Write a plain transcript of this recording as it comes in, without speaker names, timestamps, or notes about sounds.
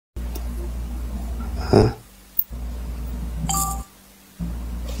Okay.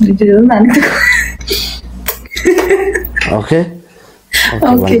 Okay.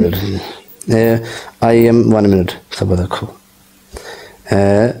 1 minute. I am 1 minute. सब देखो.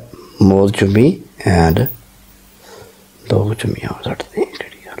 More chummy and dog chummy out that thing.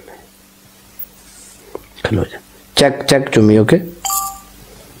 Close. Check chummy. Okay.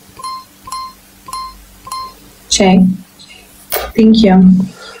 Check. Thank you.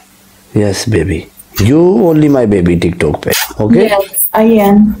 Yes, baby. You only my baby TikTok page. Okay. Yes, I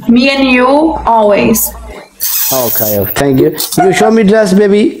am. Me and you always. Okay. Thank you. You show me dress,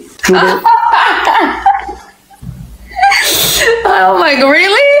 baby. Today. Oh my God,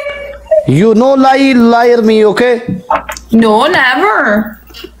 really? You know liar me, okay? No, never.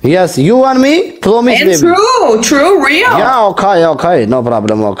 Yes, you and me. Promise, It's baby. true, real. Yeah, okay. No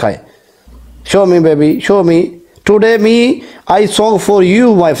problem, okay. Show me, baby. Show me. Today, I song for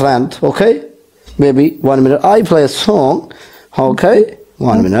you, my friend. Okay, baby. 1 minute. I play a song. Okay,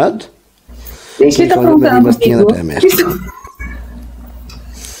 1 minute.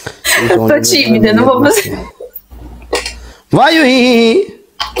 Why you he?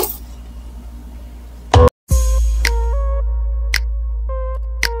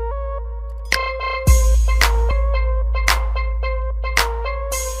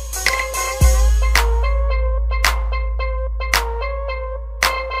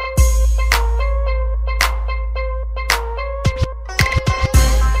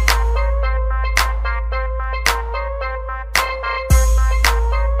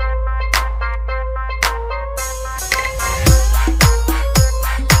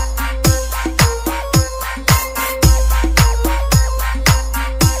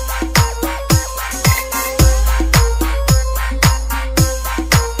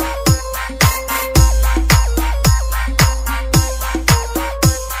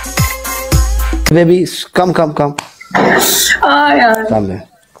 Baby, come. Oh, yeah. Come here.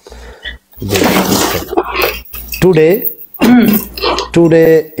 Today,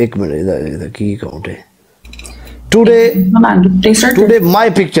 एक minute इधर की count है. Today my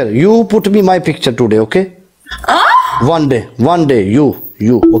picture. You put me my picture today, okay? One day, you,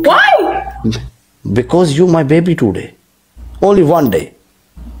 okay? Why? Because you my baby today. Only 1 day.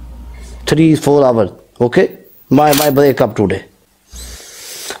 3-4 hours, okay? My breakup today.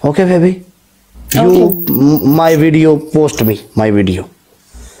 Okay, baby? You my video, post me my video.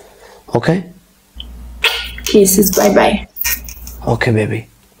 Okay? Kisses, bye. Okay, baby.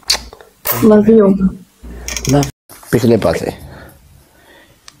 Love you. Love. पिछले पासे.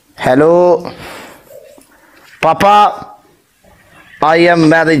 Hello, Papa. I am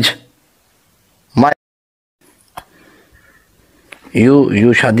marriage. My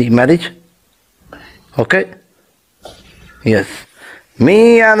you shadi marriage. Okay. Yes.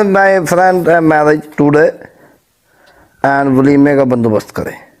 Me and my friend are married today and वलीमे का बंदोबस्त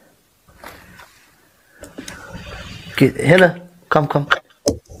करें. Hello, come.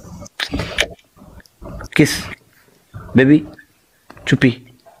 Kiss, baby, चुपी.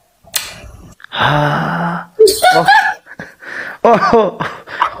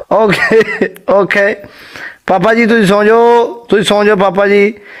 Okay. पापा जी तुझे सो जाओ पापा जी.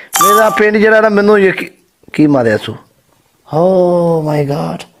 मेरा पिंड जरा ना मैनू ये की मारे सू. Oh my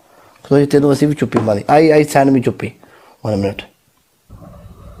God. So you tell us if you chuppi. I send me chuppi. 1 minute.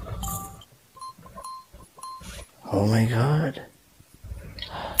 Oh my God.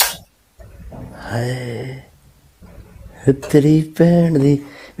 Hey. तेरी भैन दी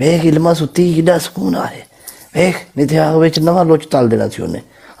वेख इल्मा सुती किड्डा सुकून आ है. वेख नहीं ते आग विच नवा लोच तल देना सी ओने.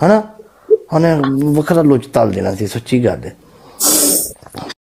 हना ओने वखरा लोच तल देना सी. सच्ची गल है.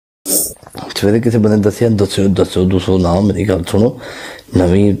 सवेरे किसी बंदे दसो ना मेरी गल सुनो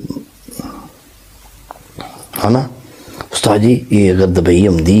नवी है ना उस्ताद जी. ये अगर दुबई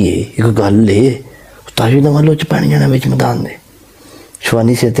आंदी है एक गल है उस्ताद जी नवा लोच पैन जाना बिच मैदान दे.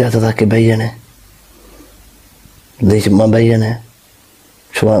 शवानी सिर ते हत्थ रख के बह जाना. रेशमा बह जाना.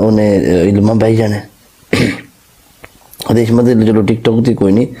 उन्हें इल्मा बह जाना. रेशमा दे चलो टिकटॉक थी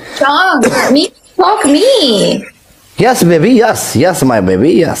कोई नहीं. Talk me. Yes baby, yes my baby,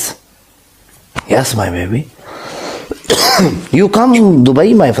 yes my baby. You come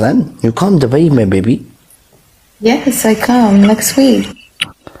Dubai, my friend. You come Dubai, my baby. Yes, I come next week.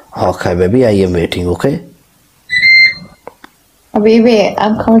 Okay, baby, I am waiting. Okay. Oh, baby,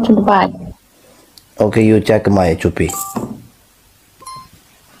 I'm coming to Dubai. Okay, you check my chupi.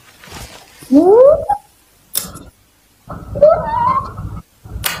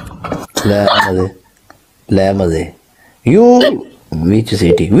 Lemade. You which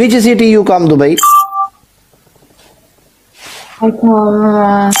city? Which city you come Dubai? I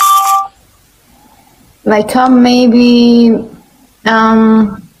come Like come maybe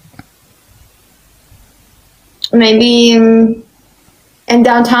maybe in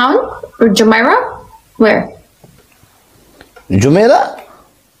downtown or Jumeirah? Where? Jumeirah?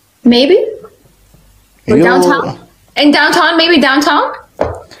 Maybe? Or You- downtown? In downtown, maybe downtown?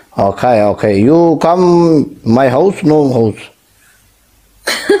 Okay, okay. You come my house, no house.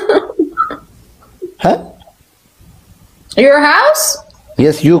 Huh? Your house?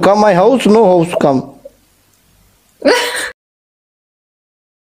 Yes, you come my house, no house come.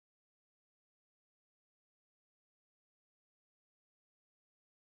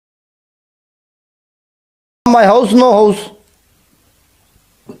 My house, no house.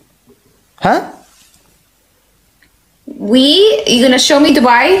 Huh? You gonna show me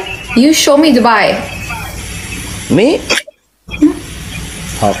Dubai? You show me Dubai. Me?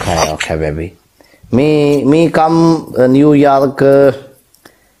 Okay, okay, baby. Me come New York,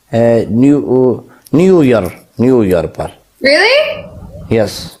 New Year par. Really?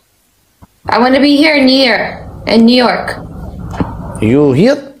 Yes. I want to be here in New York. You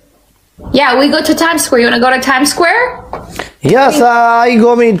here? Yeah, we go to Times Square. You wanna go to Times Square? Yes, I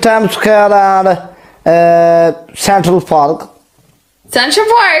go in Times Square and Central Park. Central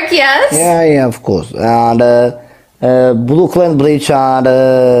Park, yes. Yeah, of course. And Brooklyn Bridge and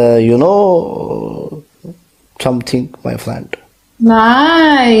you know something, my friend.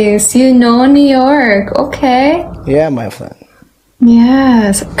 Nice. You know New York. Okay. Yeah, my friend.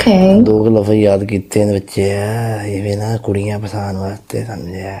 Yes, okay. दो लफ्ज़ याद कीते ने बच्चे ये भी ना कुड़ियां पसंद वास्ते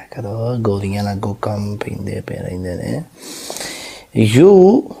समझा करो गोलियां ना गो कम पींदे पे रहंदे ने यू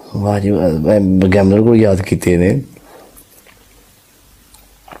वाजिब गैमलर को याद कीते ने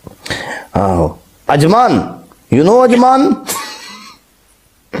आओ Ajman you know Ajman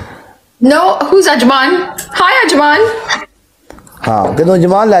No, who's Ajman? Hi, Ajman. हाँ कितनों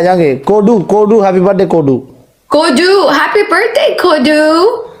अजमान ले जाएंगे कोडू हैप्पी बर्थडे कोडू Kodu, happy birthday, Kodu.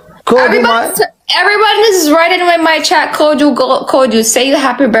 Kodu, Everyone is writing in my chat, Kodu, say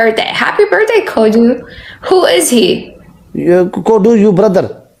happy birthday. Happy birthday, Kodu. Who is he? कोडू you brother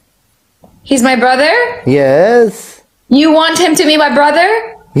He's my brother? yes You want him to be my brother?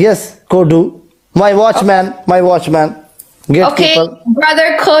 yes कोडू my watchman get Okay, people brother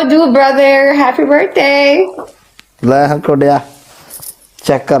Kodu, brother, happy birthday. ਲੈ ਕੋਡਿਆ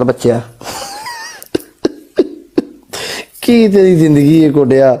check ਕਰ ਬੱਚਿਆ ਕੀ ਤੇਰੀ ਜ਼ਿੰਦਗੀ ਹੈ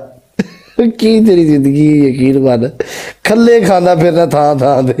ਕੋਡਿਆ ਕੀ ਤੇਰੀ ਜ਼ਿੰਦਗੀ ਯਕੀਨ ਮੰਨ ਖੱਲੇ ਖਾਂਦਾ ਫਿਰਨਾ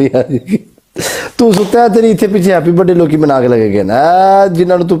ਥਾਂ ਤੇ ਯਾਰ ਤੂੰ ਸੁੱਤਾ ਤੇਰੀ ਇੱਥੇ ਪਿੱਛੇ ਹੈਪੀ ਬਰਥਡੇ ਲੋਕੀ ਮਨਾ ਕੇ ਲੱਗੇ ਗਏ ਨਾ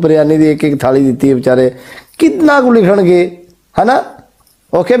ਜਿਨ੍ਹਾਂ ਨੂੰ ਤੂੰ ਬਿਰਿਆਨੀ ਦੀ ਇੱਕ ਥਾਲੀ ਦਿੱਤੀ ਹੈ ਵਿਚਾਰੇ ਕਿੰਨਾ ਕੁ ਲਿਖਣਗੇ ਹਨਾ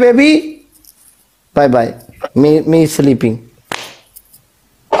okay baby bye bye me sleeping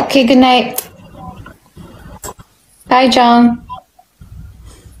Okay, good night. Bye, John.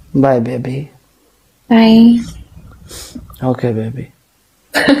 bye baby Bye. okay baby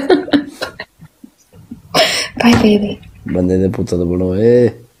Bye, baby. ਬੰਦੇ ਦੇ ਪੁੱਤ ਤਾਂ ਬਣੋ ਏ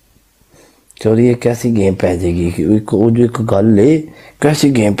ਚੋਰੀ ਇਹ ਕੈਸੀ ਗੇਮ ਪੈ ਜਾਏਗੀ ਕਿ ਉਹ ਜੋ ਇੱਕ ਗੱਲ ਏ ਕੈਸੀ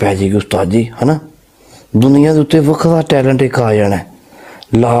ਗੇਮ ਪੈ ਜਾਏਗੀ ਉਸਤਾਦ ਜੀ ਹਨਾ ਦੁਨੀਆ ਦੇ ਉੱਤੇ ਵੱਖਰਾ ਟੈਲੈਂਟ ਇੱਕ ਆ ਜਾਣਾ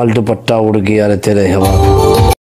ਲਾਲ ਦੁਪੱਟਾ ਉੜ ਗਿਆ ਤੇਰੇ ਹਵਾ